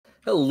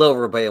Hello,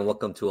 everybody, and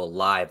welcome to a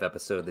live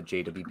episode of the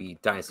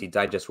JWB Dynasty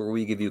Digest, where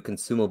we give you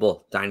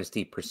consumable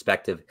Dynasty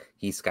perspective.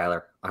 He's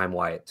Skylar. I'm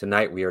Wyatt.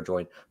 Tonight, we are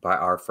joined by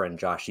our friend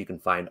Josh. You can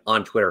find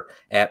on Twitter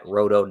at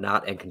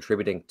RotoNot and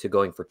contributing to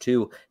Going for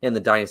Two and the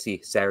Dynasty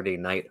Saturday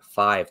Night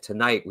 5.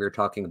 Tonight, we're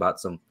talking about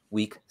some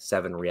Week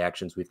 7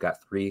 reactions. We've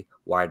got 3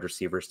 wide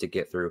receivers to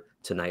get through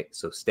tonight,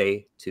 so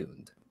stay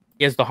tuned.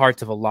 He has the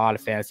hearts of a lot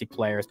of fantasy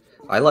players.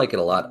 I like it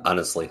a lot,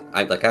 honestly.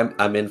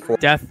 I'm in for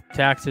Death,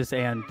 taxes,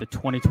 and the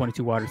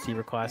 2022 wide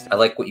receiver class. I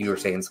like what you were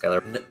saying,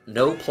 Skylar.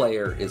 No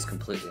player is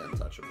completely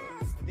untouchable.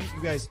 I think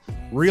you guys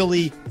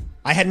really,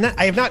 I have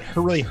not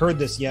really heard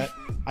this yet.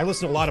 I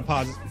listen to a lot of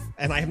pods,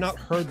 and I have not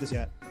heard this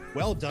yet.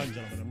 Well done,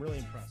 gentlemen. I'm really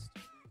impressed.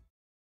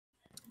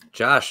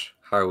 Josh,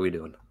 how are we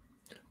doing?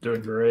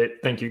 Doing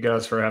great. Thank you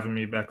guys for having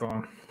me back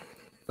on.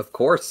 Of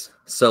course.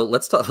 So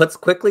let's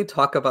quickly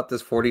talk about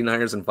this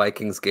 49ers and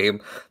Vikings game.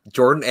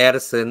 Jordan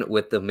Addison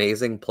with the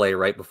amazing play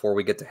right before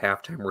we get to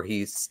halftime where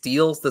he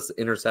steals this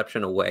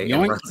interception away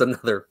and runs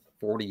another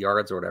 40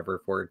 yards or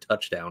whatever for a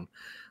touchdown.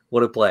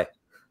 What a play.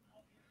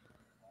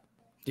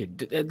 Dude,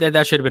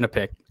 that should have been a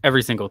pick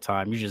every single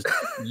time. You just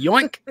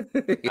yoink.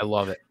 I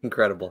love it.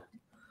 Incredible.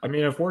 I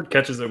mean, if Ward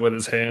catches it with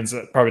his hands,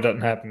 that probably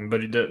doesn't happen,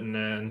 but he didn't.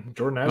 And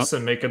Jordan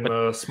Addison making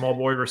the small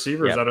boy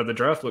receivers out of the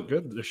draft look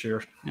good this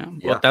year. Yeah.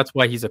 Well, that's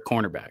why he's a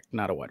cornerback,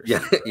 not a wide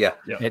receiver. Yeah.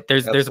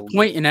 There's a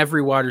point in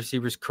every wide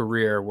receiver's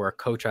career where a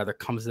coach either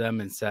comes to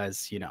them and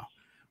says,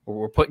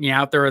 we're putting you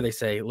out there, or they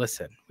say,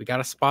 listen, we got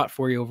a spot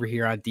for you over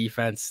here on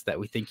defense that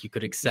we think you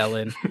could excel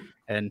in.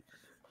 And,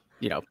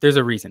 there's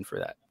a reason for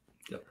that.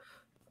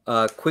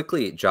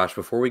 Quickly, Josh,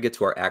 before we get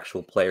to our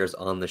actual players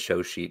on the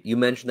show sheet, you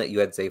mentioned that you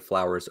had Zay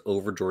Flowers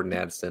over Jordan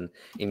Addison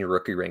in your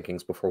rookie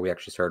rankings before we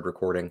actually started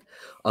recording.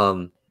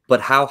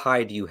 But how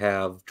high do you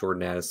have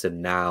Jordan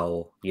Addison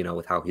now,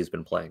 with how he's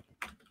been playing?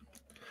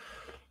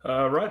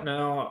 Right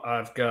now,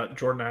 I've got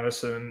Jordan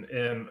Addison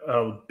in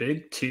a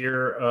big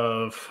tier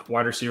of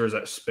wide receivers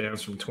that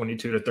spans from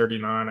 22 to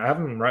 39. I have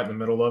him right in the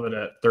middle of it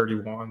at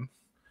 31.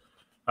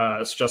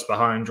 It's just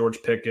behind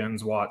George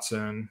Pickens,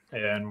 Watson,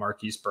 and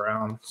Marquise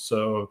Brown.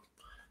 So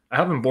I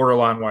have him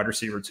borderline wide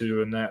receiver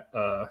too, and that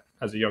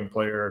as a young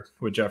player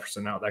with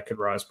Jefferson out, that could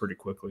rise pretty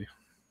quickly.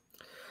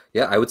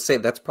 Yeah, I would say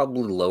that's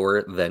probably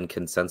lower than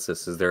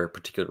consensus. Is there a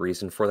particular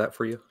reason for that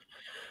for you?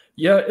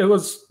 Yeah, it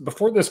was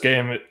before this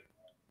game.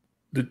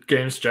 The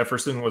games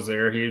Jefferson was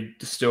there, he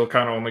still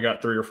kind of only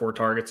got 3 or 4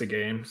 targets a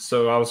game.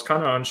 So I was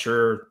kind of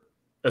unsure,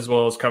 as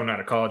well as coming out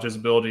of college, his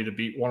ability to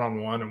beat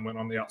one-on-one and win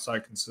on the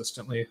outside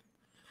consistently.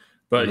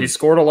 But he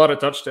scored a lot of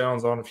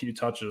touchdowns on a few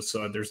touches,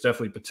 so there's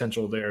definitely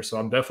potential there. So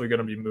I'm definitely going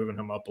to be moving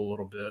him up a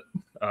little bit,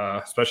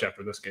 especially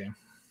after this game.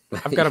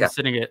 I've got him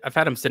I've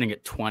had him sitting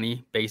at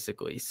 20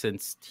 basically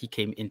since he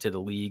came into the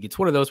league. It's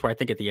one of those where I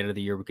think at the end of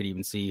the year we could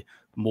even see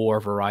more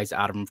of a rise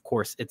out of him. Of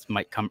course, it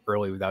might come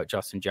early without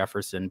Justin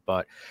Jefferson,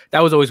 but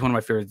that was always one of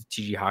my favorites,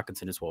 TJ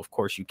Hawkinson as well. Of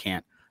course, you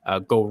can't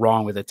go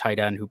wrong with a tight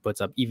end who puts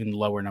up even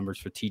lower numbers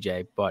for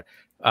TJ. But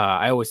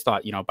I always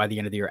thought, by the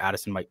end of the year,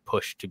 Addison might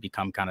push to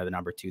become kind of the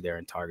number 2 there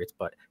in targets.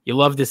 But you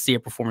love to see a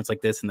performance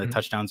like this and the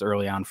touchdowns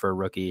early on for a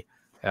rookie.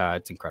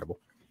 It's incredible.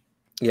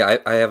 Yeah,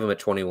 I have him at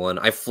 21.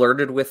 I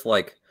flirted with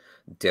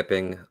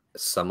dipping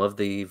some of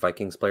the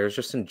Vikings players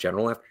just in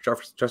general after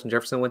Justin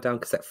Jefferson went down,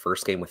 because that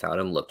first game without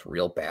him looked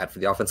real bad for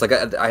the offense.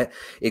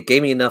 It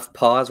gave me enough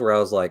pause where I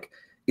was like,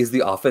 is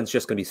the offense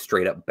just going to be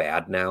straight up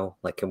bad now?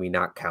 Can we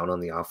not count on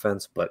the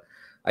offense? But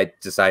I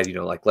decided,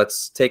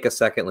 let's take a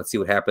second. Let's see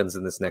what happens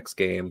in this next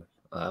game.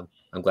 I'm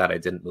glad I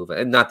didn't move it.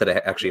 And not that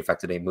it actually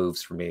affected any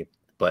moves for me.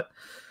 But,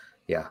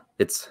 yeah,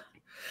 it's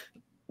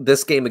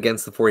this game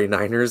against the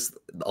 49ers,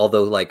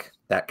 although,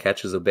 that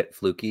catch is a bit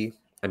fluky.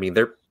 I mean,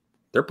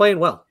 they're playing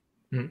well.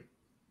 Mm-hmm.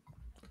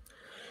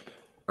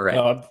 All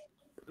right.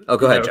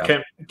 Go ahead,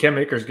 Josh. Cam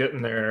Akers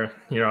getting there.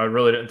 I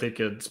really didn't think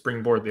it'd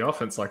springboard the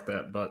offense like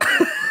that, but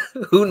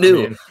who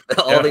knew?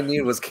 All they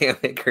needed was Cam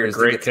Akers.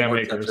 Great Cam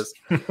Akers.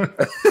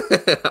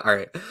 All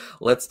right,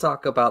 let's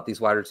talk about these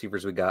wide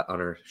receivers we got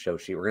on our show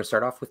sheet. We're going to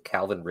start off with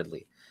Calvin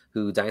Ridley,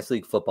 who Dynasty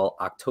League Football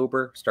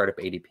October startup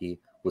ADP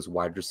was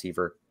wide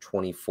receiver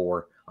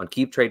 24. On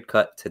Keep Trade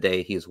Cut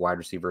today, he is wide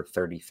receiver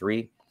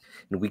 33.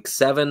 In Week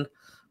 7,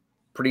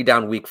 pretty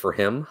down week for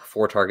him.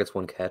 4 targets,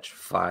 1 catch,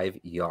 5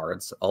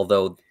 yards.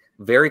 Although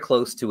very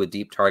close to a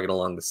deep target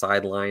along the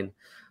sideline.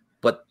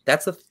 But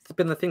that's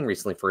been the thing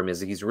recently for him, is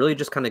he's really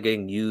just kind of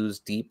getting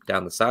used deep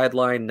down the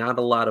sideline. Not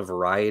a lot of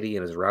variety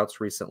in his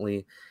routes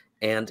recently.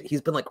 And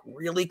he's been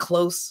really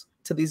close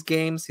to these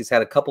games. He's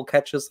had a couple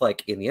catches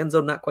in the end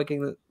zone, not quite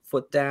getting the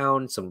foot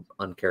down, some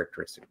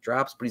uncharacteristic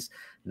drops, but he's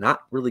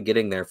not really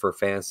getting there for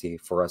fantasy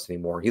for us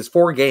anymore. He's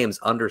 4 games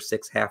under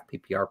 6 half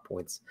PPR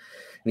points.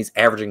 And he's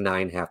averaging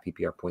 9 half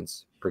PPR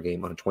points per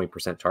game on a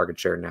 20% target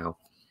share now.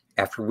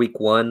 After week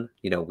 1,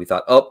 we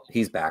thought, oh,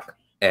 he's back.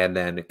 And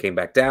then it came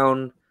back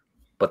down,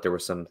 but there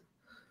was some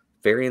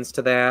variance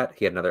to that.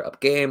 He had another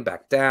up game,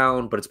 back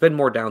down, but it's been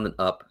more down than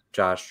up.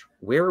 Josh,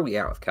 where are we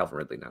at with Calvin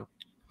Ridley now?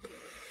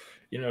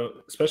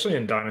 especially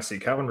in Dynasty,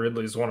 Calvin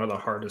Ridley is one of the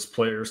hardest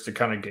players to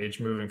kind of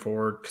gauge moving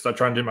forward because I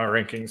try and do my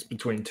rankings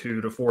between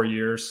 2 to 4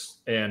 years,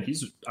 and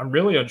I'm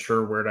really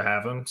unsure where to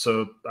have him.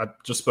 So I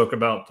just spoke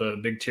about the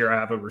big tier I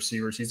have of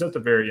receivers. He's at the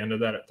very end of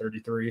that at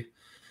 33.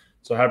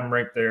 So I have him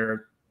ranked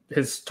there.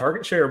 His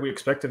target share, we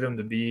expected him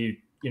to be,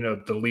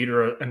 the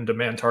leader in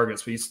demand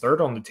targets, but he's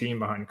third on the team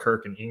behind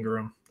Kirk and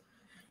Ingram.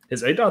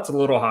 His ADOT's a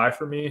little high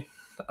for me.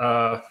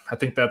 I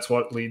think that's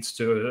what leads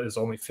to his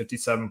only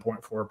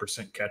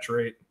 57.4% catch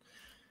rate.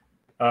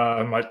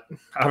 I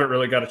haven't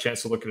really got a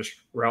chance to look at his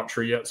route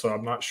tree yet, so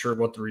I'm not sure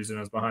what the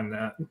reason is behind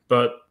that.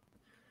 But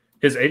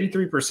his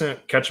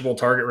 83% catchable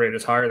target rate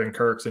is higher than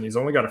Kirk's, and he's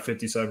only got a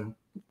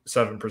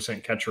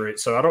 57% catch rate.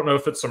 So I don't know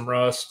if it's some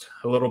rust,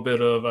 a little bit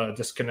of a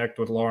disconnect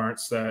with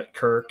Lawrence that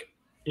Kirk,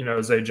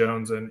 Zay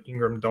Jones and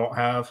Ingram don't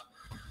have.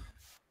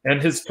 And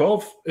his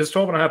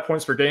 12.5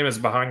 points per game is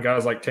behind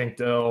guys like Tank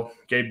Dell,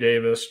 Gabe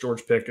Davis,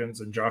 George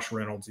Pickens, and Josh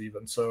Reynolds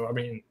even. So, I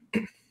mean,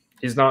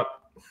 he's not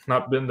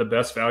been the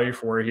best value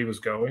for where he was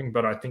going,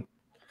 but I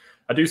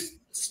do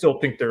still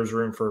think there's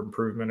room for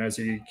improvement as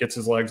he gets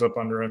his legs up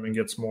under him and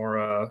gets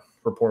more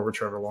rapport with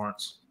Trevor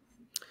Lawrence.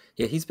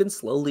 Yeah, he's been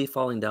slowly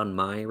falling down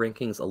my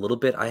rankings a little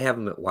bit. I have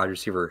him at wide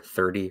receiver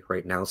 30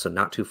 right now, so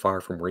not too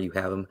far from where you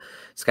have him.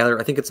 Skylar,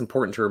 I think it's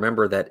important to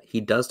remember that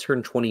he does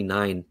turn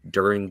 29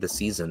 during the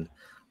season.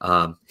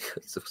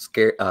 It's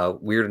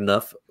weird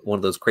enough. One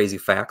of those crazy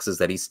facts is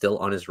that he's still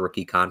on his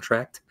rookie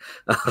contract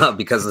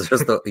because it's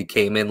just he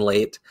came in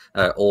late,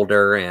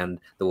 older, and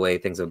the way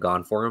things have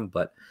gone for him.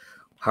 But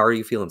how are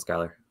you feeling,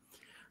 Skylar?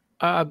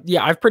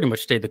 Yeah, I've pretty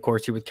much stayed the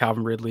course here with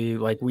Calvin Ridley.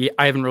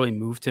 I haven't really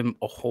moved him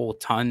a whole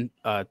ton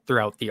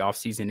throughout the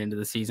offseason into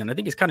the season. I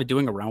think he's kind of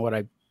doing around what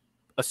I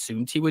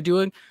assumed he would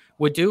do.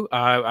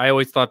 I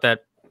always thought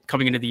that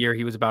coming into the year,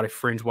 he was about a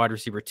fringe wide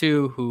receiver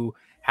 2 who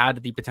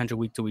had the potential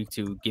week to week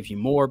to give you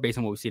more based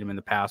on what we've seen him in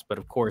the past, but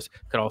of course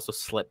could also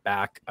slip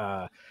back.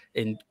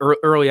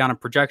 Early on in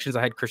projections,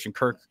 I had Christian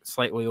Kirk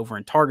slightly over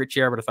in target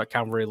share, but I thought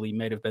Calvin Ridley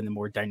might have been the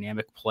more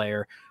dynamic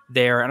player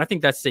there. And I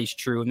think that stays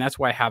true. And that's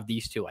why I have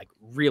these two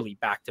really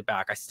back to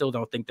back. I still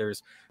don't think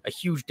there's a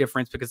huge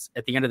difference because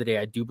at the end of the day,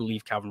 I do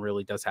believe Calvin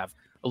Ridley does have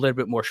a little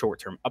bit more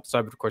short-term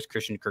upside, but of course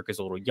Christian Kirk is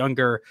a little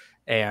younger,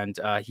 and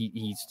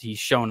he's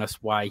shown us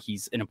why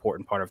he's an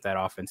important part of that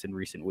offense in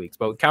recent weeks.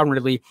 But with Calvin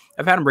Ridley,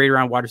 I've had him rated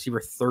around wide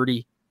receiver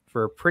 30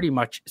 for pretty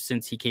much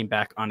since he came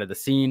back onto the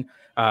scene.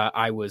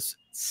 I was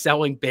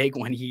selling big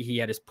when he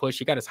had his push.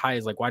 He got as high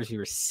as wide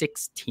receiver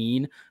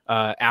 16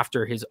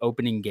 after his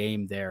opening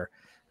game there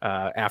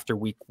after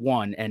week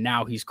 1. And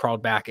now he's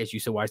crawled back, as you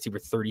said, wide receiver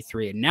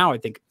 33. And now I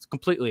think it's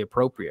completely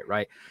appropriate,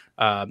 right?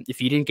 If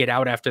he didn't get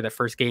out after that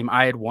first game,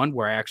 I had one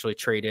where I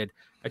traded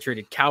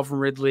Calvin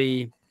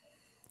Ridley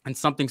and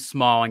something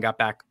small and got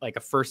back a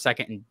first,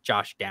 second, and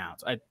Josh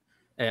Downs.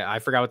 I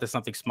forgot what the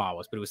something small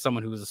was, but it was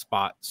someone who was a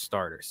spot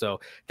starter. So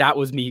that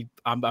was me.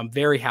 I'm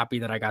very happy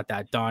that I got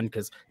that done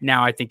because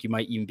now I think you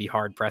might even be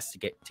hard pressed to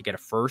get a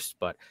first.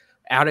 But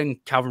adding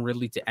Calvin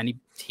Ridley to any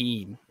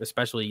team,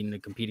 especially in a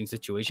competing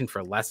situation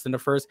for less than a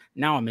first,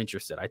 now I'm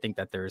interested. I think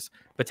that there's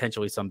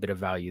potentially some bit of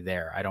value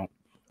there.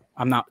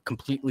 I'm not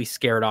completely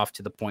scared off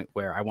to the point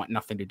where I want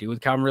nothing to do with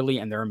Calvin Ridley,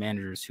 and there are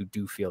managers who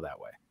do feel that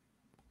way.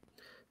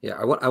 Yeah,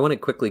 I want to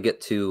quickly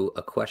get to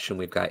a question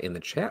we've got in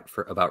the chat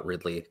about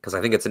Ridley, because I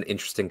think it's an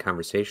interesting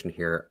conversation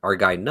here. Our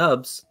guy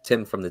Nubs,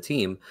 Tim from the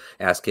team,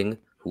 asking,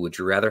 who would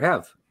you rather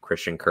have,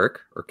 Christian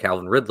Kirk or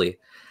Calvin Ridley?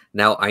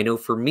 Now, I know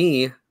for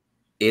me,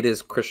 it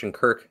is Christian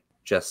Kirk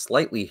just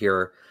slightly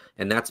here,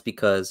 and that's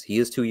because he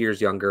is 2 years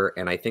younger,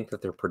 and I think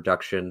that their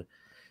production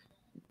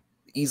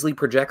easily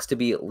projects to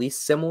be at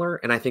least similar,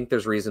 and I think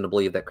there's reason to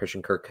believe that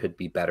Christian Kirk could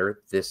be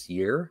better this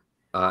year.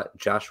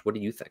 Josh, what do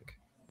you think?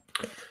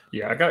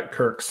 Yeah, I got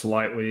Kirk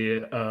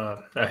slightly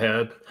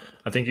ahead.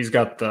 I think he's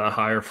got the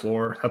higher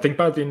floor. I think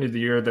by the end of the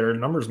year, their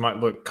numbers might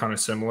look kind of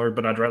similar,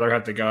 but I'd rather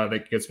have the guy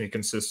that gets me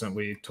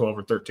consistently 12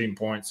 or 13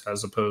 points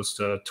as opposed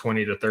to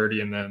 20 to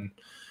 30 and then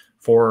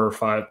four or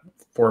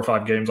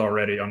five games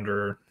already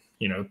under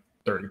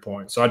 30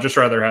 points. So I'd just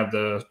rather have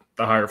the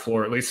higher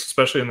floor, at least,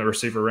 especially in the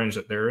receiver range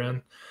that they're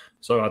in.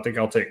 So I think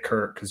I'll take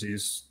Kirk because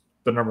he's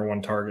the number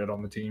one target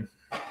on the team.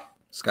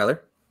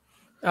 Skylar?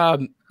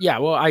 Yeah,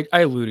 well, I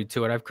alluded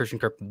to it. I have Christian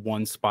Kirk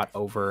one spot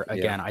over.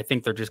 Again, Yeah. I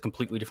think they're just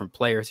completely different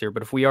players here.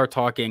 But if we are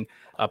talking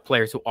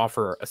players who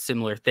offer a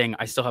similar thing,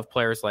 I still have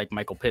players like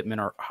Michael Pittman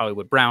or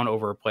Hollywood Brown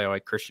over a player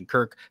like Christian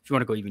Kirk. If you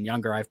want to go even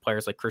younger, I have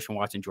players like Christian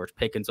Watson, George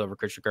Pickens over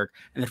Christian Kirk.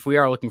 And if we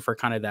are looking for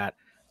kind of that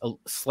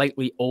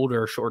slightly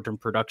older short-term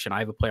production, I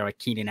have a player like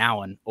Keenan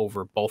Allen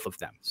over both of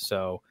them.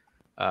 So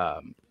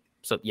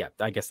yeah,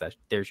 I guess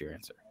there's your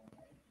answer.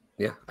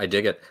 Yeah, I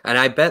dig it. And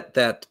I bet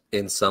that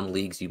in some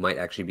leagues you might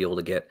actually be able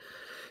to get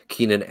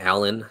Keenan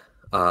Allen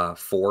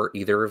for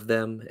either of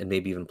them, and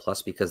maybe even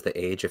plus because the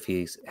age, if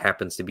he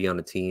happens to be on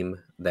a team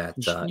that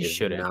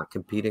is not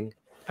competing.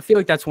 I feel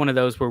like that's one of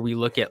those where we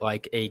look at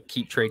like a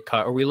keep trade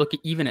cut, or we look at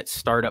even at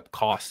startup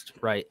cost,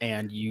 right?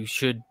 And you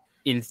should,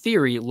 in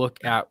theory,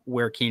 look at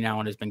where Keenan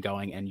Allen has been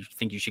going, and you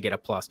think you should get a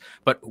plus.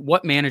 But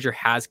what manager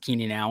has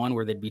Keenan Allen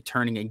where they'd be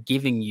turning and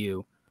giving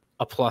you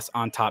a plus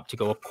on top to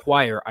go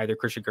acquire either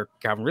Christian Kirk or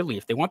Calvin Ridley.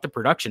 If they want the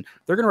production,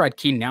 they're going to ride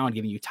Keenan Allen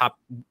giving you top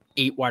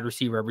 8 wide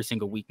receiver every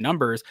single week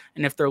numbers.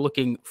 And if they're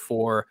looking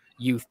for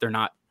youth, they're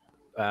not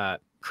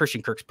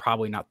Christian Kirk's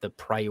probably not the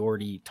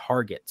priority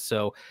target.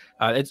 So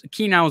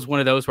Keenan Allen is one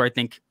of those where I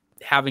think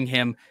having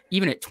him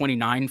even at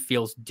 29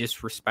 feels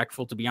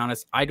disrespectful, to be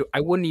honest. I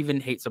wouldn't even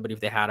hate somebody if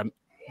they had him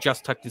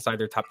just tucked inside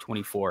their top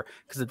 24,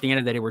 because at the end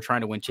of the day, we're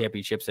trying to win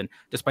championships. And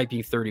despite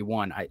being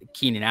 31,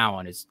 Keenan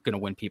Allen is going to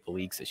win people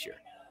leagues this year.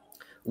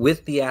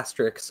 With the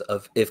asterisks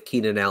of if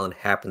Keenan Allen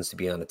happens to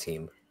be on a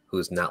team who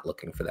is not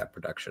looking for that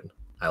production,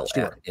 I'll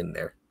add in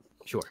there.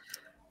 Sure.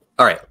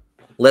 All right.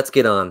 Let's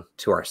get on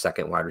to our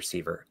second wide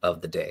receiver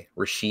of the day,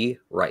 Rashee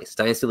Rice.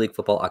 Dynasty League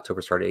Football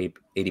October start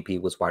ADP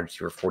was wide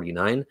receiver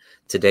 49.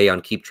 Today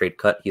on Keep Trade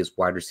Cut, he is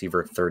wide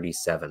receiver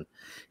 37.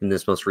 In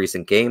this most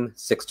recent game,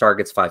 6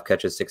 targets, 5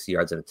 catches, 60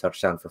 yards, and a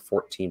touchdown for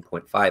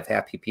 14.5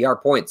 half PPR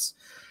points.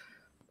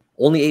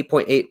 Only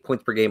 8.8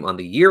 points per game on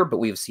the year, but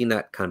we've seen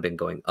that kind of been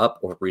going up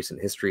over recent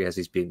history as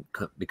he's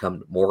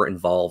become more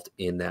involved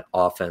in that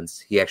offense.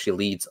 He actually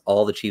leads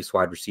all the Chiefs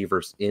wide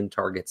receivers in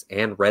targets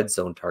and red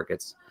zone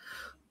targets.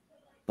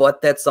 But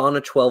that's on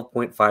a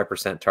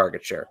 12.5%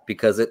 target share,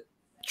 because it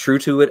true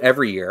to it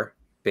every year,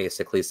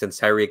 basically, since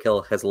Tyreek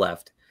Hill has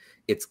left.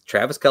 It's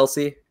Travis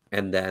Kelce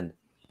and then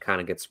kind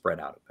of gets spread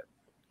out a bit.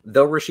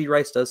 Though Rashee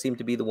Rice does seem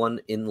to be the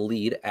one in the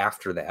lead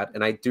after that.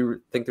 And I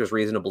do think there's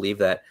reason to believe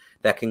that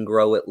that can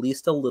grow at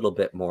least a little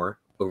bit more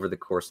over the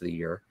course of the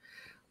year.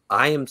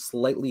 I am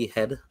slightly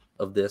ahead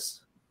of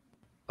this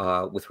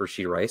with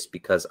Rashee Rice,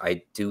 because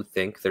I do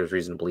think there's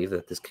reason to believe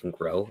that this can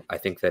grow. I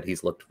think that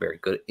he's looked very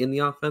good in the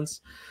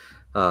offense.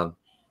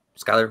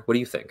 Skylar, what do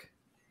you think?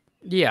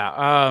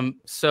 Yeah.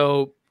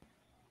 So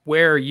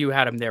where you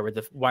had him there with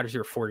the wide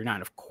receiver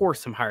 49, of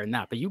course I'm higher than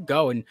that, but you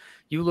go and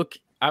you look,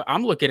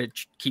 I'm looking at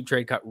Keep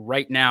Trade Cut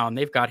right now, and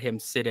they've got him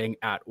sitting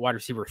at wide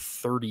receiver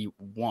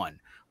 31,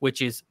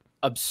 which is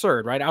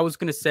absurd, right? I was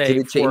going to say, did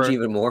it change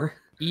even more?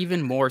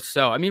 Even more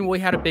so. I mean, we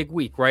had a big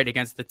week, right,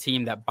 against the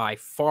team that by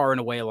far and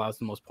away allows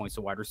the most points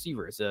to wide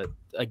receivers.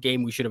 A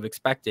game we should have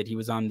expected. He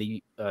was on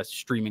the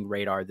streaming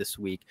radar this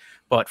week.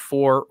 But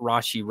for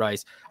Rashee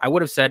Rice, I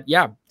would have said,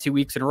 2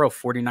 weeks in a row,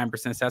 49%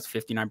 stats,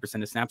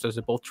 59% of snaps. Those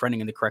are both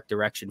trending in the correct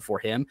direction for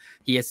him.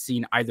 He has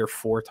seen either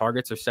 4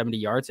 targets or 70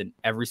 yards in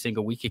every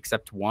single week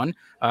except one.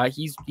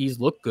 He's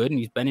looked good, and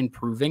he's been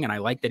improving, and I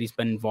like that he's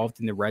been involved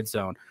in the red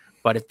zone.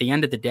 But at the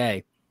end of the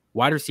day,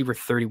 wide receiver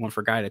 31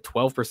 for a guy at a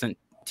 12%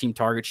 team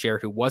target share,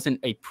 who wasn't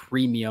a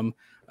premium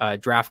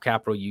draft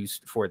capital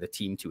used for the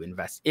team to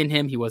invest in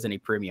him. He wasn't a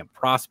premium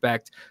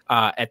prospect.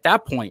 At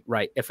that point,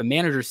 right, if a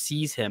manager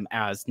sees him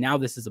as, now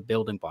this is a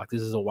building block,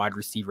 this is a wide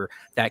receiver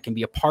that can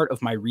be a part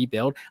of my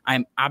rebuild,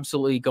 I'm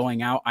absolutely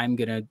going out. I'm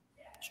going to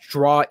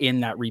draw in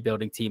that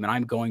rebuilding team, and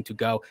I'm going to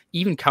go,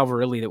 even Calvin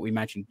Ridley that we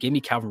mentioned, give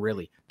me Calvin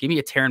Ridley, give me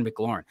a Terran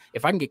McLaurin.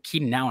 If I can get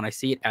Keenan Allen, I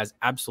see it as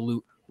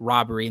absolute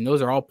robbery. And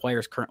those are all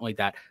players currently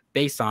that,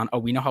 based on,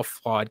 we know how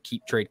flawed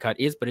Keep Trade Cut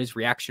is, but is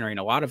reactionary. And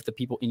a lot of the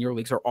people in your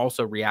leagues are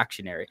also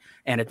reactionary.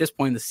 And at this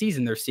point in the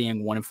season, they're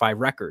seeing 1-5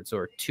 records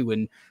or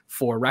 2-4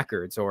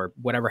 records or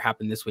whatever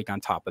happened this week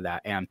on top of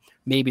that. And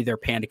maybe they're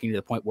panicking to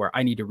the point where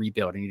I need to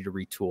rebuild, I need to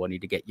retool, I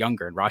need to get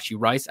younger. And Rashee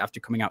Rice, after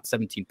coming out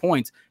 17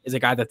 points, is a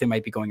guy that they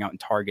might be going out and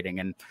targeting.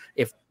 And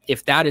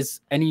if that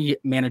is any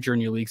manager in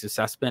your league's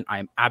assessment, I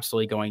am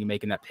absolutely going and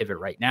making that pivot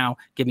right now.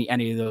 Give me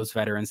any of those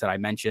veterans that I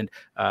mentioned.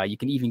 You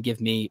can even give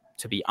me,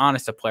 to be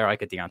honest, a player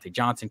like a Deontay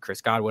Johnson,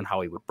 Chris Godwin,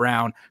 Hollywood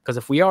Brown. Because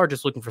if we are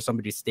just looking for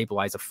somebody to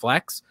stabilize a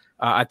flex,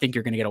 I think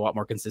you're going to get a lot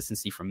more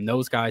consistency from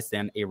those guys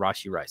than a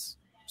Rashee Rice.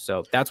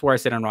 So that's where I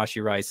sit on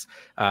Rashee Rice.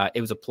 It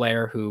was a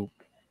player who,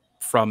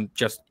 from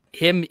just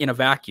him in a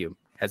vacuum,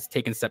 has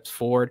taken steps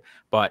forward,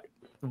 but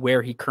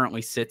where he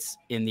currently sits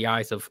in the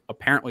eyes of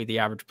apparently the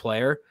average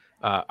player,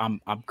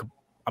 I'm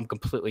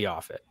completely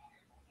off it.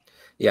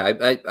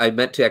 Yeah, I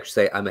meant to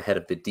actually say I'm ahead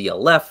of the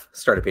DLF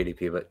startup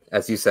ADP, but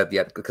as you said,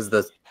 because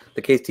the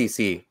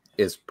KTC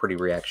is pretty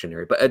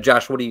reactionary. But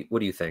Josh, what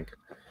do you think?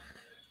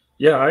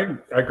 Yeah, I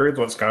agree with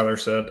what Skylar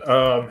said.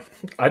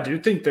 I do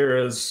think there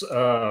is.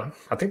 I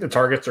think the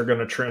targets are going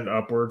to trend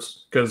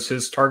upwards, because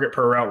his target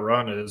per route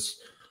run is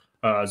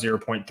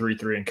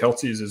 0.33 and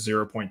Kelsey's is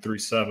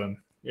 0.37.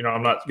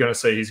 I'm not going to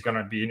say he's going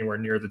to be anywhere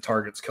near the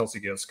targets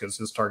Kelce gets, because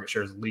his target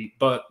share is elite.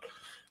 But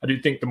I do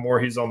think the more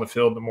he's on the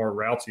field, the more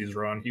routes he's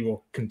run, he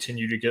will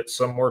continue to get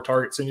some more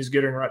targets than he's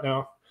getting right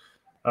now.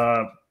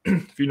 A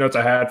few notes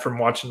I had from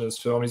watching this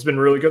film: he's been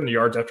really good in the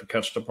yards after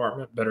catch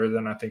department, better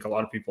than I think a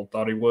lot of people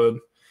thought he would.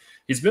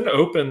 He's been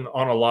open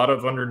on a lot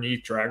of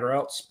underneath drag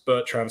routes,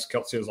 but Travis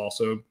Kelce has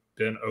also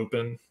been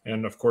open.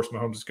 And, of course,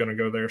 Mahomes is going to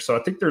go there. So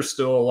I think there's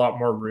still a lot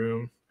more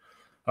room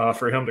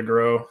for him to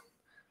grow.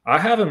 I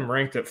have him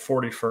ranked at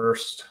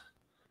 41st.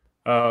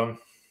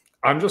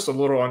 I'm just a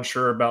little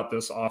unsure about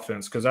this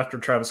offense, because after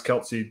Travis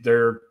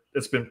Kelce,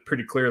 it's been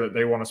pretty clear that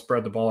they want to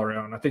spread the ball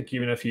around. I think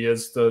even if he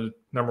is the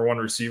number one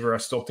receiver, I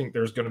still think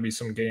there's going to be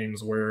some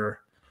games where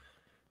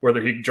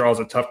whether he draws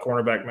a tough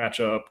cornerback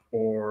matchup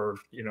or,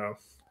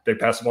 they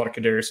pass the ball to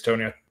Kadarius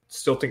Toney. I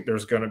still think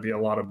there's going to be a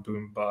lot of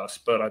boom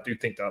bust, but I do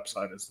think the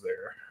upside is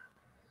there.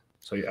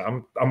 So yeah,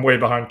 I'm way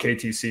behind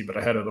KTC, but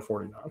ahead of the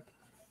 49.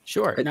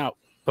 Sure. Now,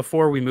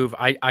 before we move,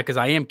 because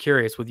I am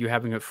curious with you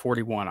having it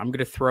 41, I'm going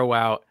to throw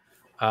out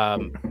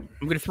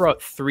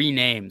 3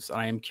 names.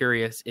 I am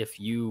curious if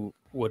you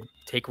would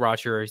take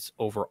Rodgers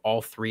over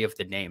all 3 of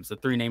the names. The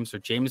 3 names are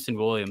Jameson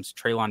Williams,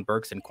 Treylon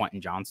Burks, and Quentin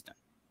Johnston.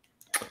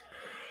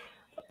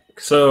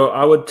 So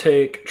I would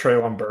take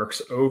Treylon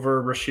Burks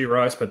over Rashee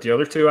Rice, but the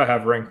other 2 I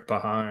have ranked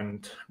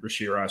behind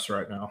Rashee Rice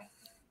right now.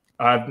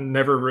 I've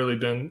never really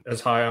been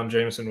as high on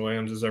Jameson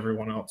Williams as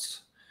everyone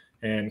else,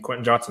 and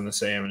Quentin Johnston the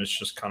same, and it's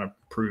just kind of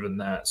proven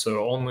that.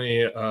 So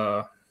only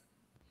I'm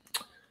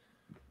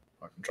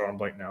drawing a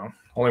blank now.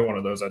 Only one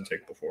of those I'd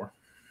take before.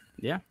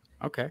 Yeah.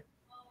 Okay.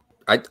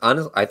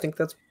 I think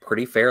that's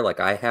pretty fair.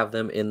 Like, I have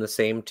them in the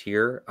same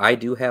tier. I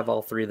do have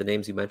all 3 of the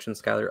names you mentioned,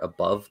 Skylar,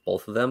 above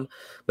both of them.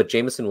 But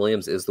Jameson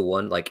Williams is the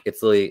one. Like,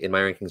 it's literally in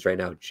my rankings right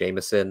now.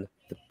 Jameson,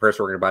 the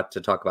person we're about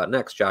to talk about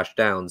next, Josh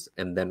Downs,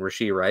 and then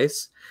Rashee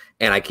Rice.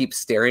 And I keep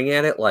staring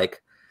at it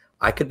like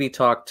I could be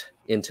talked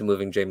into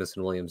moving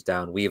Jameson Williams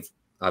down. We've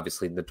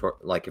obviously,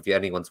 like, if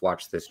anyone's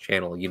watched this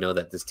channel, you know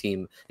that this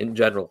team in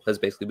general has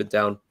basically been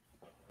down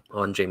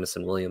on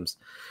Jameson Williams.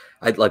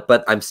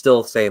 But I'm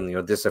still saying,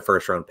 this is a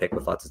first round pick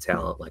with lots of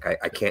talent. Like,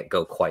 I can't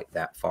go quite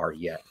that far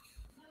yet.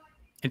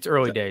 It's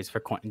early days for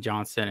Quentin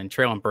Johnston, and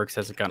Treylon Burks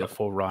hasn't gotten a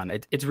full run.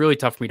 It's really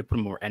tough for me to put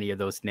him over any of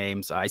those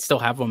names. I still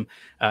have them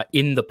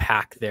in the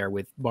pack there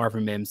with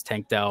Marvin Mims,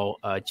 Tank Dell,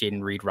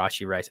 Jaden Reed,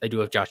 Rashee Rice. I do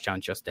have Josh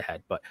Downs just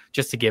ahead, but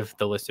just to give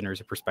the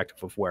listeners a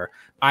perspective of where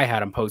I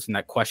had him posing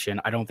that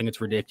question, I don't think it's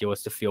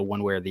ridiculous to feel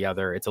one way or the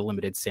other. It's a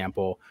limited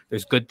sample.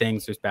 There's good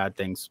things, there's bad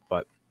things,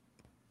 but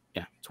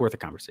yeah, it's worth a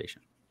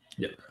conversation.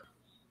 Yeah.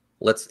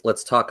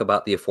 Let's talk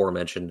about the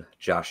aforementioned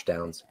Josh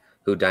Downs,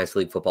 who Dynasty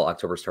League Football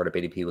October startup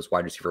ADP was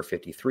wide receiver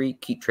 53.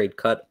 Keep trade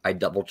cut. I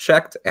double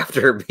checked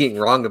after being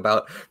wrong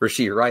about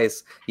Rashee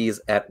Rice.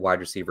 He's at wide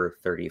receiver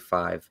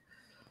 35.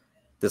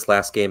 This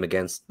last game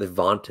against the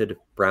vaunted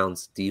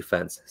Browns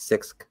defense,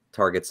 6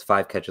 targets,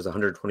 5 catches,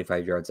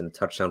 125 yards, and a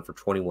touchdown for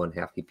 21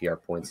 half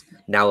PPR points.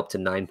 Now up to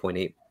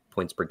 9.8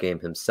 points per game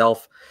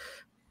himself.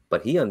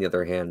 But he, on the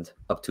other hand,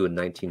 up to a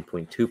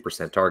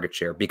 19.2% target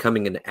share,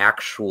 becoming an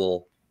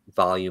actual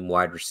volume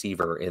wide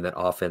receiver in that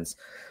offense.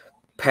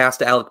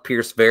 Passed Alec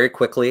Pierce very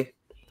quickly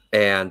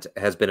and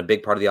has been a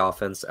big part of the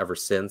offense ever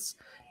since.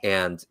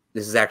 And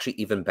this is actually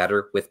even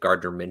better with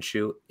Gardner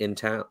Minshew in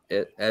town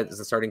as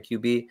the starting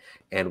QB.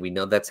 And we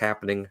know that's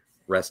happening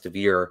rest of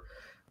year.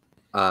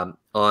 On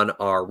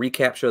our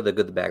recap show, the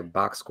Good, the Bad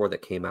box score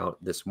that came out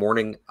this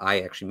morning,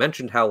 I actually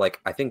mentioned how,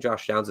 I think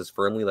Josh Downs is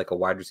firmly like a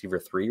wide receiver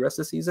 3 rest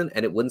of the season.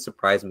 And it wouldn't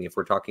surprise me if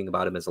we're talking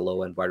about him as a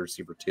low end wide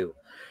receiver 2.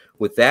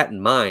 With that in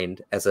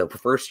mind, as a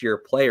first year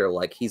player,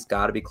 he's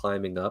got to be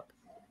climbing up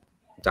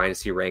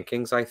Dynasty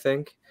rankings, I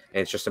think.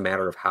 And it's just a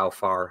matter of how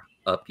far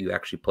up you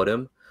actually put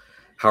him.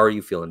 How are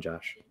you feeling,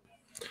 Josh?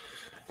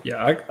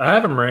 Yeah, I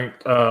have him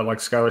ranked, like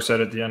Skylar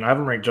said at the end, I have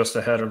him ranked just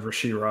ahead of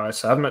Rashee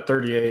Rice. I have him at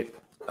 38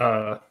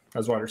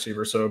 as wide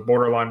receiver, so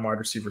borderline wide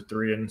receiver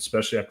 3, and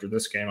especially after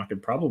this game, I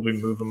could probably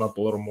move him up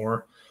a little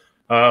more.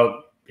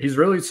 He's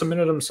really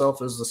cemented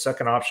himself as the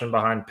second option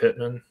behind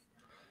Pittman.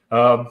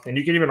 And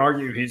you can even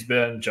argue he's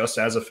been just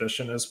as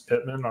efficient as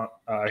Pittman.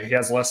 He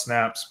has less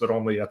snaps, but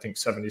only, I think,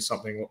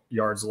 70-something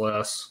yards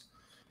less.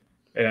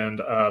 And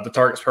the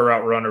targets per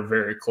route run are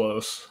very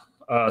close.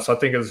 So I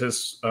think as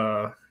his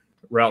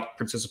route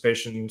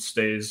participation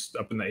stays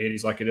up in the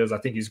 80s like it is, I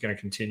think he's going to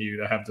continue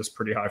to have this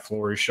pretty high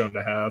floor he's shown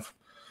to have.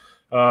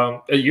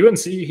 At UNC,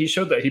 he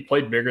showed that he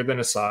played bigger than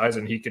his size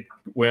and he could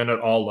win at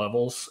all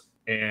levels.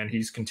 And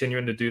he's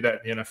continuing to do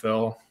that in the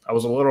NFL. I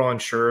was a little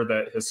unsure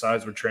that his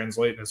size would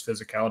translate and his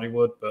physicality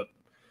would, but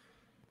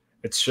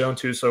it's shown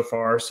to so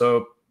far.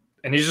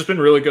 And he's just been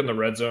really good in the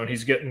red zone.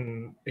 He's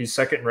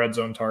second in red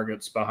zone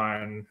targets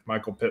behind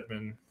Michael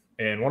Pittman.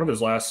 And one of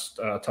his last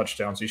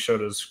touchdowns, he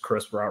showed his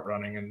crisp route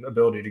running and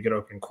ability to get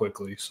open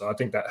quickly. So I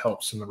think that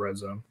helps in the red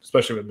zone,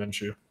 especially with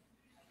Minshew.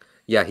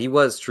 Yeah, he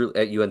was true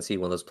at UNC,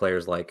 one of those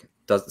players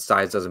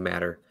size doesn't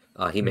matter.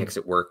 He makes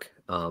it work.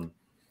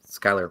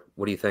 Skylar,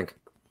 what do you think?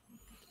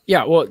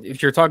 Yeah, well,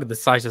 if you're talking the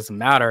size doesn't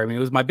matter. I mean, it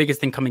was my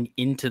biggest thing coming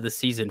into the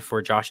season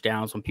for Josh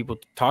Downs when people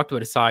talked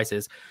about his size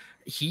is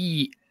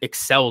he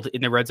excelled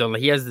in the red zone.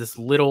 He has this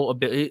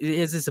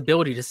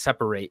ability to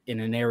separate in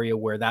an area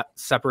where that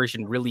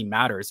separation really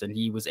matters. And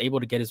he was able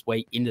to get his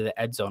way into the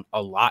end zone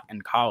a lot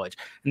in college.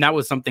 And that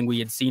was something we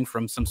had seen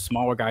from some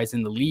smaller guys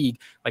in the league,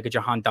 like a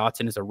Jahan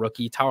Dotson as a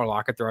rookie, Tyler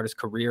Lockett throughout his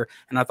career.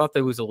 And I thought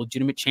there was a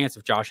legitimate chance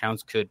if Josh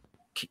Downs could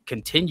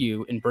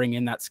continue and bring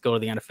in that skill to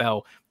the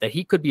NFL, that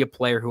he could be a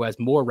player who has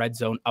more red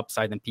zone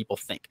upside than people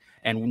think.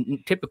 And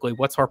typically,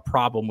 what's our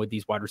problem with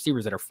these wide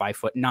receivers that are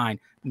 5'9"?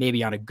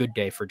 Maybe on a good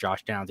day for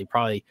Josh Downs, he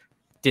probably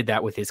did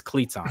that with his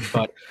cleats on,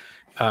 but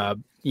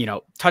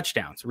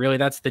touchdowns, really,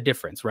 that's the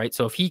difference, right?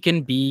 So if he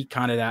can be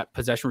kind of that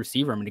possession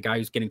receiver, I mean, a guy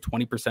who's getting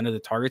 20% of the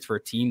targets for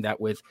a team that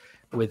with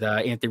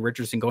Anthony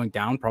Richardson going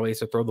down, probably has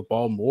to throw the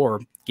ball more.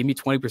 Give me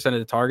 20% of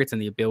the targets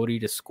and the ability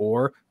to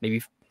score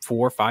maybe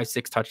 4, 5,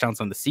 6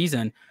 touchdowns on the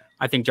season,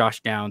 I think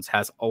Josh Downs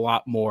has a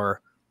lot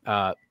more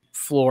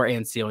floor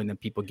and ceiling than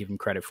people give him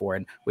credit for.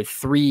 And with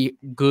 3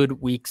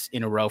 good weeks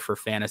in a row for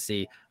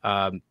fantasy,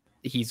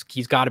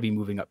 he's got to be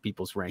moving up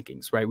people's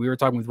rankings, right? We were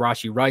talking with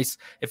Rashee Rice.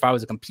 If I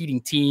was a competing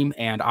team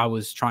and I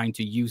was trying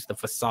to use the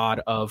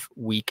facade of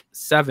week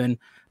 7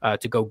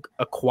 to go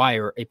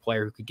acquire a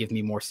player who could give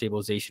me more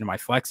stabilization in my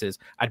flexes,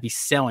 I'd be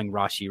selling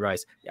Rashee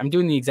Rice. I'm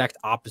doing the exact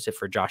opposite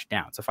for Josh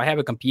Downs. If I have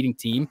a competing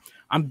team,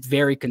 I'm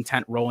very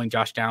content rolling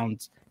Josh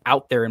Downs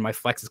out there in my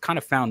flexes. Kind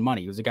of found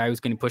money. He was a guy who's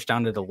getting pushed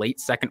down to the late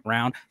 2nd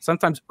round,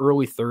 sometimes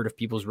early 3rd of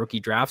people's rookie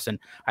drafts. And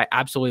I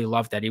absolutely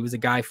love that. He was a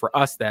guy for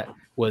us that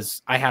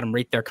was, I had him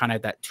right there kind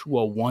of that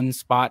 201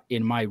 spot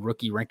in my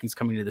rookie rankings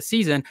coming into the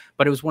season.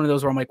 But it was one of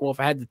those where I'm like, well,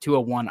 if I had the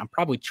 201, I'm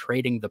probably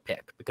trading the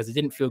pick because it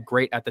didn't feel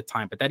great at the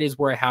time. But that is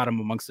where I had him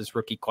amongst this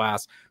rookie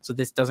class. So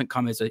this doesn't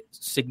come as a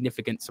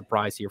significant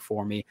surprise here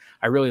for me.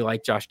 I really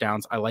like Josh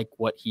Downs. I like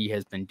what he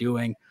has been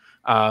doing.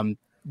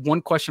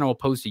 One question I will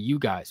pose to you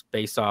guys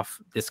based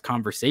off this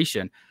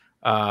conversation.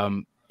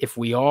 If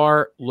we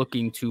are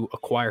looking to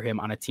acquire him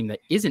on a team that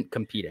isn't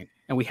competing,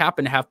 and we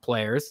happen to have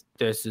players,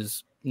 this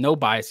is no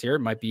bias here, it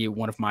might be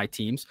one of my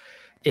teams.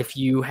 If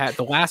you had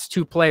the last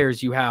 2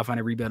 players you have on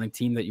a rebuilding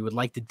team that you would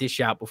like to dish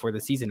out before the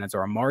season ends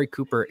are Amari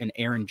Cooper and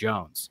Aaron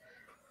Jones,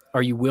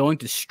 are you willing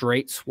to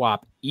straight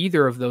swap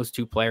either of those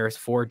 2 players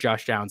for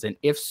Josh Downs? And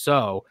if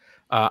so,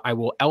 I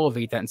will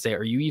elevate that and say,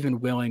 are you even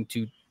willing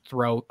to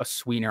throw a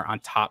sweetener on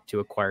top to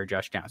acquire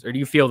Josh Downs? Or do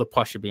you feel the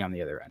plus should be on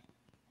the other end?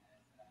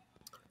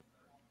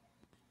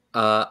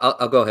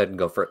 I'll go ahead and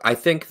go for it. I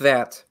think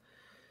that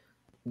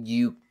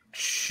you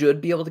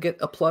should be able to get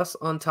a plus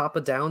on top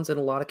of Downs in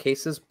a lot of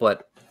cases,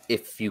 but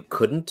if you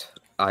couldn't,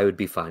 I would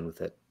be fine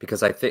with it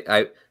because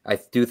I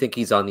do think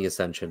he's on the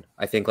ascension.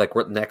 I think like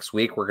next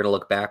week we're going to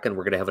look back and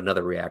we're going to have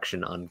another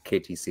reaction on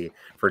KTC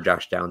for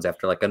Josh Downs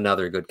after like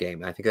another good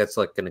game. I think that's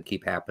like going to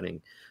keep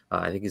happening.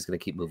 I think he's going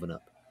to keep moving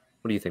up.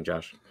 What do you think,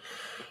 Josh?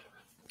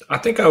 I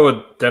think I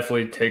would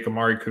definitely take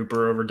Amari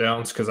Cooper over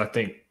Downs because I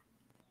think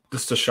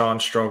this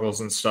Deshaun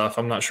struggles and stuff.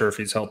 I'm not sure if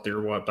he's healthy or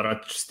what, but I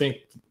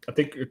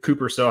think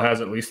Cooper still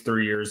has at least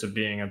 3 years of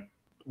being a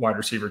wide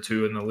receiver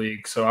 2 in the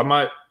league. So I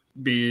might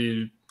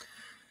be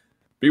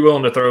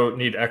willing to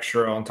need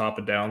extra on top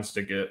of Downs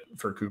to get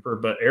for Cooper.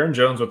 But Aaron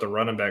Jones with the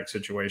running back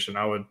situation,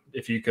 I would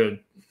if you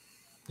could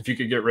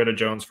get rid of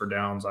Jones for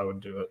Downs, I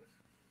would do it.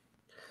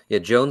 Yeah,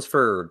 Jones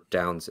for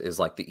Downs is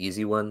like the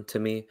easy one to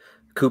me.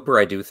 Cooper,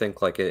 I do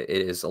think like it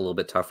is a little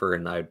bit tougher,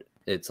 and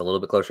it's a little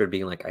bit closer to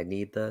being like I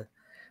need the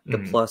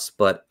plus.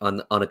 But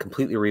on a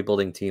completely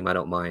rebuilding team, I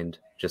don't mind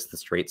just the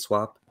straight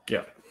swap.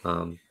 Yeah.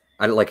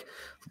 I don't like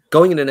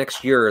going into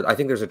next year. I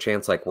think there's a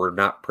chance like we're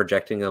not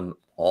projecting them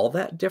all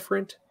that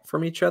different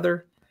from each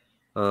other.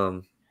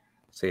 So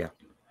yeah.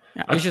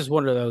 It's just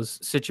one of those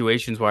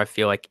situations where I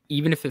feel like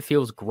even if it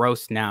feels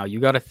gross now, you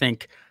got to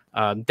think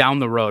down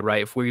the road,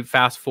 right? If we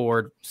fast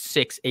forward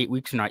 6-8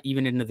 weeks from now,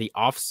 even into the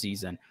off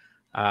season,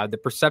 the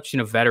perception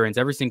of veterans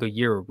every single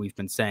year we've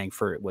been saying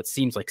for what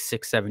seems like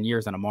 6-7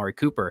 years on Amari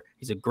Cooper,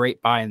 he's a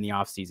great buy in the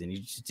offseason.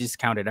 He's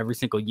discounted every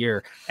single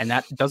year, and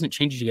that doesn't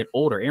change as you get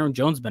older. Aaron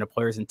Jones has been a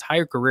player his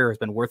entire career has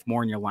been worth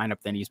more in your lineup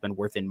than he's been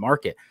worth in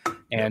market.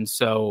 And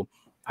so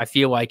I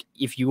feel like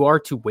if you are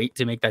to wait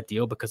to make that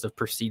deal because of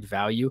perceived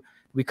value,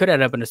 we could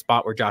end up in a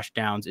spot where Josh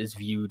Downs is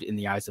viewed in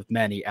the eyes of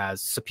many as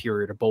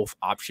superior to both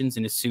options.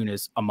 And as soon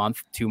as a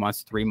month, 2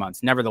 months, 3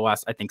 months,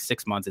 nevertheless, I think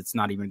 6 months, it's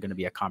not even going to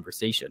be a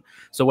conversation.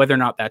 So whether or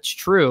not that's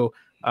true,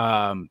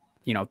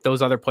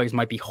 those other players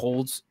might be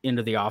holds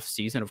into the off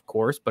season, of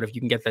course, but if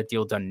you can get that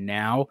deal done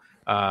now,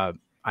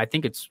 I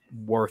think it's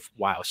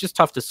worthwhile. It's just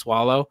tough to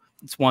swallow.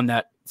 It's one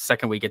that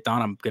second we get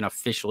done, I'm going to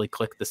officially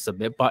click the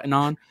submit button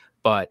on,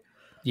 but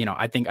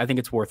I think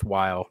it's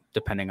worthwhile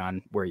depending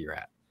on where you're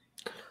at.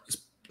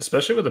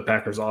 Especially with the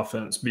Packers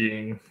offense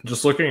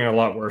just looking a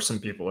lot worse than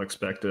people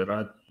expected.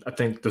 I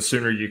think the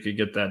sooner you could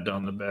get that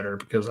done, the better,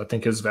 because I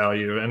think his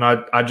value, and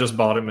I just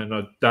bought him in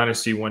a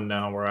Dynasty one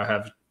now where I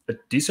have a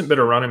decent bit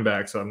of running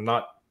backs. So I'm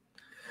not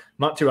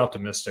too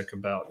optimistic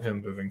about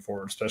him moving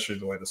forward, especially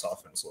the way this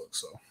offense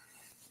looks.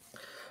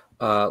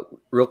 So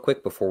real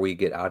quick before we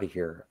get out of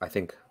here, I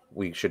think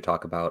we should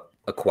talk about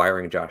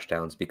acquiring Josh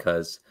Downs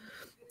because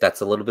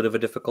that's a little bit of a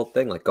difficult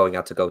thing, like going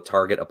out to go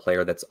target a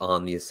player that's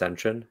on the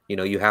ascension.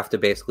 You have to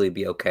basically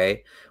be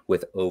okay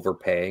with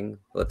overpaying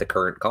what the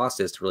current cost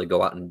is to really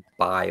go out and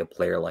buy a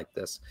player like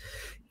this.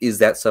 Is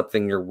that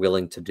something you're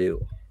willing to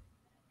do?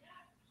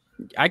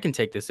 I can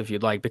take this if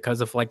you'd like, because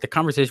of like the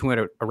conversation we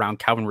had around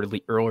Calvin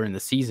Ridley earlier in the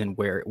season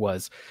where it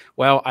was,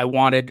 well, I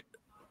wanted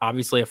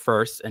obviously a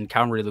first, and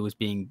Calvin Ridley was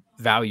being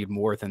valued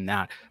more than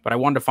that. But I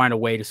wanted to find a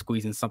way to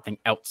squeeze in something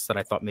else that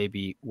I thought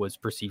maybe was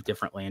perceived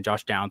differently. And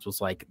Josh Downs was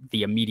like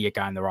the immediate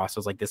guy in the roster. I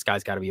was like, this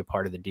guy's got to be a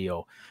part of the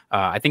deal.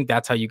 I think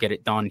that's how you get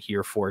it done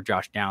here for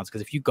Josh Downs.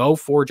 Because if you go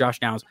for Josh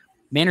Downs,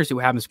 Manners who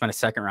haven't spent a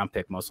second round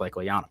pick most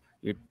likely on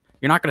him.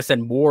 you're not going to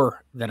send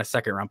more than a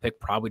second round pick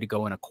probably to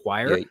go and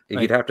acquire. Yeah,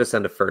 you'd have to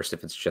send a first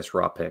if it's just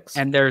raw picks.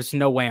 And there's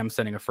no way I'm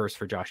sending a first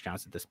for Josh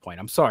Downs at this point.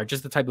 I'm sorry,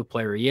 just the type of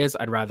player he is.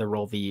 I'd rather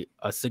roll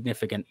a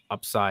significant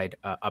upside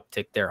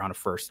uptick there on a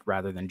first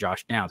rather than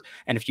Josh Downs.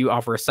 And if you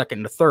offer a second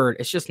and a third,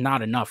 it's just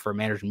not enough for a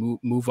manager to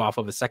move off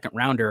of a second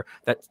rounder.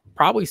 That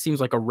probably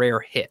seems like a rare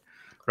hit.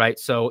 Right.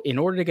 So in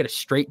order to get a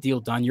straight deal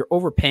done, you're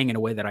overpaying in a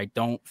way that I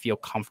don't feel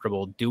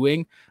comfortable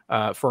doing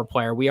for a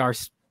player. We are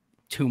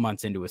 2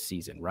 months into a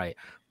season. Right.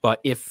 But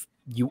if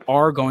you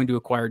are going to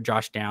acquire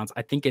Josh Downs,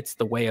 I think it's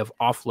the way of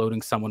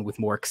offloading someone with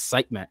more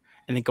excitement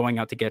and then going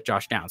out to get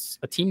Josh Downs.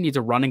 A team needs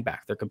a running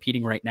back. They're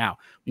competing right now.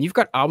 When you've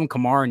got Alvin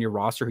Kamara in your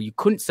roster who you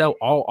couldn't sell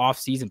all off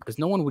season because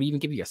no one would even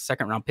give you a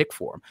second round pick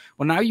for him.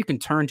 Well, now you can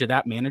turn to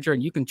that manager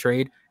and you can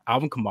trade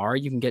Alvin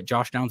Kamara. You can get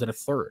Josh Downs at a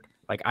third.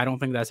 Like, I don't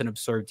think that's an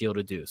absurd deal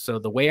to do. So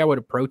the way I would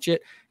approach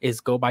it is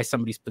go by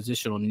somebody's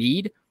positional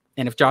need.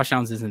 And if Josh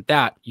Downs isn't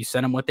that, you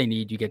send them what they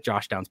need, you get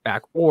Josh Downs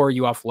back, or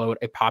you offload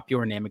a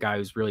popular name, a guy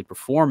who's really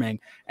performing,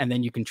 and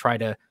then you can try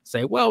to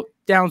say, well,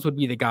 Downs would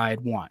be the guy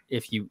I'd want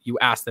if you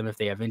ask them if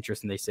they have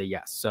interest and they say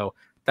yes. So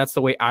that's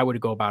the way I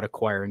would go about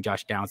acquiring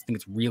Josh Downs. I think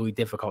it's really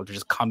difficult to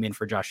just come in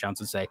for Josh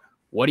Downs and say,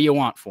 what do you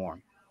want for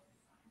him?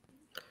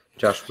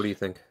 Josh, what do you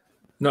think?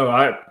 No,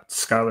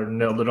 Skylar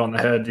nailed it on the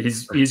head.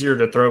 He's easier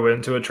to throw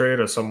into a trade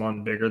as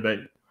someone bigger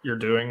that you're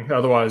doing.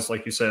 Otherwise,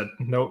 like you said,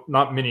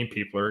 not many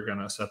people are going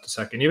to accept a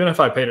second. Even if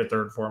I paid a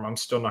third for him, I'm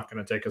still not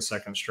going to take a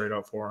second straight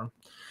up for him.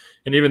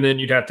 And even then,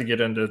 you'd have to get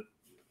into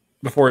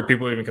before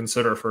people even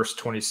consider first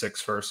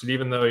 26 first. And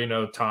even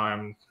though,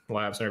 time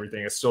lapse and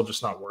everything, it's still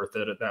just not worth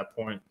it at that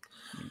point.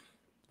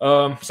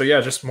 So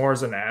yeah, just more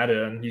as an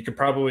add-in. You could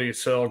probably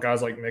sell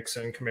guys like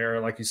Mixon,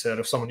 Kamara, like you said,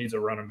 if someone needs a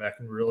running back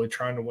and really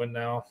trying to win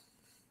now,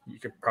 you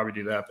could probably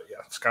do that. But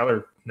yeah,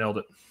 Skylar nailed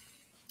it.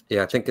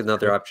 Yeah, I think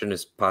another option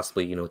is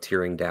possibly,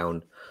 tearing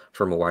down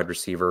from a wide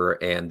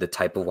receiver, and the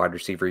type of wide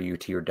receiver you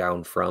tier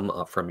down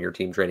from your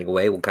team trading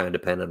away will kind of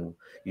depend on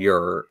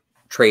your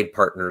trade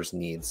partner's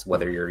needs,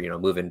 whether you're,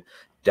 moving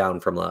down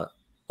from a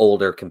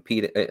older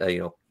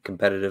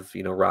competitive,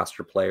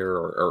 roster player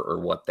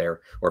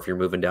or if you're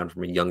moving down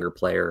from a younger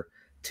player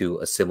to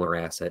a similar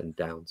asset in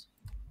Downs.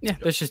 Yeah,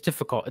 that's just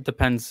difficult. It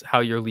depends how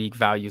your league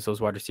values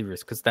those wide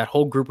receivers, because that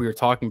whole group we were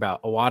talking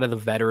about, a lot of the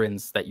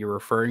veterans that you're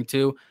referring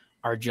to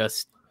are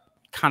just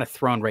kind of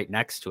thrown right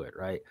next to it,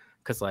 right?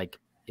 Because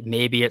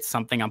maybe it's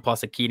something on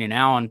plus a Keenan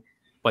Allen,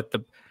 but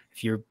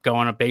if you're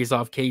going a base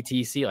off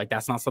KTC,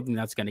 that's not something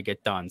that's going to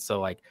get done.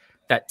 So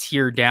that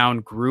tier down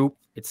group,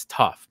 it's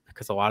tough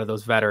because a lot of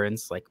those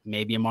veterans,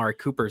 maybe Amari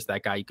Cooper's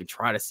that guy, you can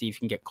try to see if you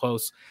can get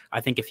close. I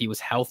think if he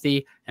was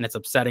healthy, and it's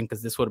upsetting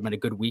because this would have been a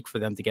good week for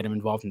them to get him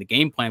involved in the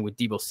game plan with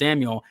Deebo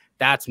Samuel,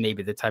 that's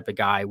maybe the type of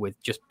guy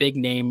with just big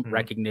name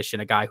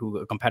recognition, a guy who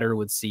a competitor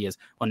would see as,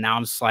 well, now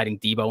I'm sliding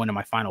Deebo into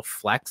my final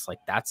flex.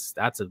 That's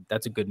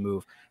a good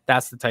move.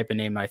 That's the type of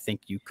name I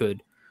think you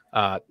could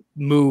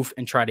move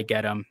and try to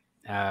get him.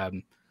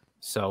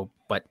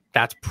 But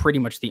that's pretty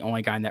much the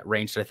only guy in that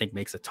range that I think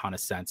makes a ton of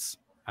sense.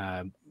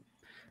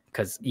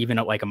 Because even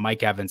at a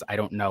Mike Evans, I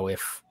don't know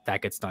if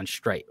that gets done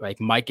straight.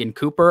 Mike and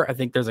Cooper, I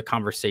think there's a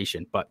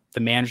conversation, but the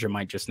manager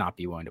might just not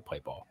be willing to play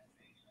ball.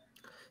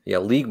 Yeah,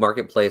 league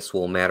marketplace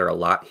will matter a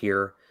lot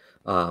here.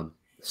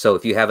 So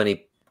if you have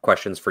any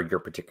questions for your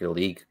particular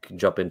league, you can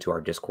jump into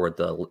our Discord.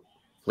 The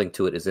link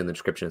to it is in the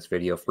description of this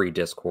video, free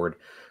Discord.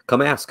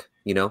 Come ask,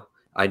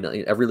 I know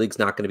every league's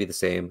not going to be the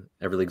same.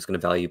 Every league's going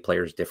to value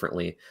players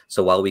differently.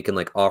 So while we can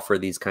offer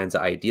these kinds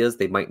of ideas,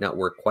 they might not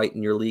work quite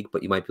in your league,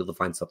 but you might be able to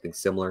find something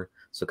similar.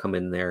 So come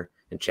in there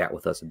and chat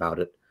with us about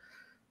it.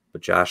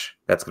 But Josh,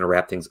 that's going to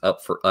wrap things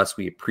up for us.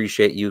 We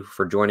appreciate you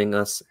for joining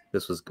us.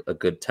 This was a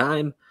good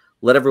time.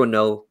 Let everyone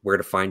know where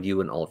to find you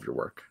and all of your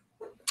work.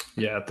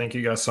 Yeah, thank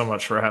you guys so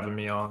much for having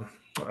me on.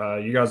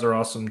 You guys are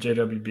awesome.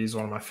 JWB is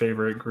one of my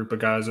favorite group of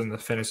guys in the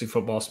fantasy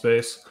football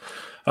space.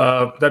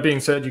 That being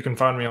said, you can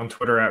find me on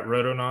Twitter at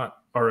Rotonaut,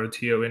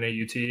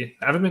 ROTONAUT.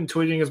 I haven't been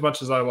tweeting as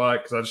much as I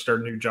like because I just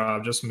started a new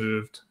job, just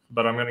moved,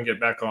 but I'm going to get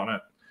back on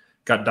it.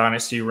 Got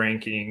Dynasty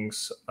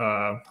rankings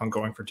on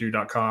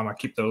goingfor2.com. I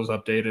keep those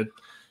updated.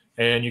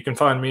 And you can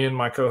find me and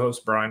my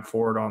co-host Brian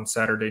Ford on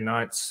Saturday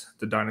nights,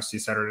 the Dynasty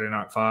Saturday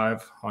Night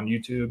 5 on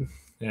YouTube,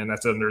 and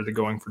that's under the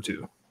Going for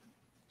 2.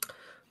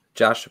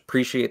 Josh,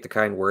 appreciate the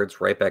kind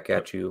words. Right back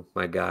at you,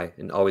 my guy,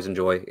 and always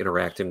enjoy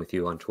interacting with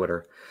you on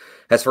Twitter.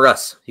 As for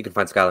us, you can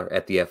find Skylar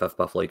at the FF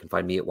Buffalo. You can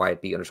find me at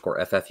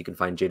WyattB_FF. You can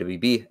find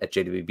JWB at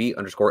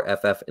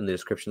JWB_FF. In the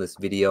description of this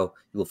video,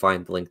 you will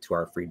find the link to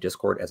our free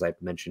Discord. As I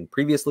mentioned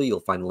previously, you'll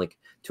find the link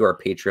to our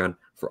Patreon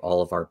for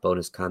all of our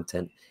bonus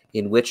content,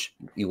 in which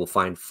you will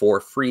find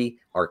for free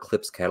our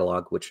clips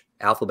catalog, which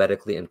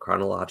alphabetically and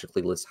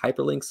chronologically lists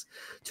hyperlinks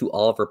to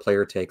all of our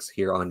player takes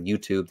here on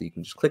YouTube. You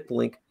can just click the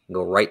link and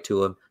go right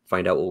to them,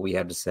 find out what we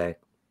had to say.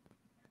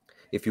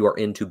 If you are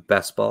into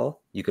best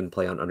ball, you can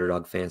play on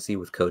Underdog Fantasy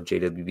with code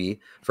JWB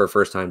for a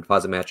first-time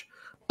deposit match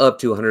up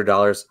to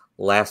 $100.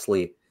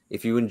 Lastly,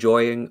 If you're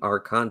enjoying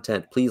our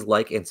content, please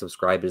like and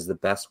subscribe. It is the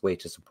best way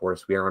to support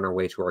us. We are on our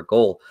way to our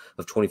goal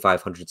of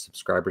 2,500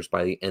 subscribers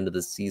by the end of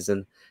the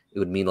season. It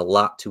would mean a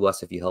lot to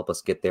us if you help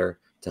us get there,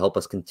 to help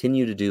us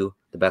continue to do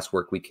the best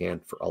work we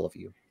can for all of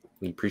you.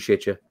 We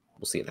appreciate you.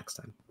 We'll see you next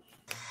time.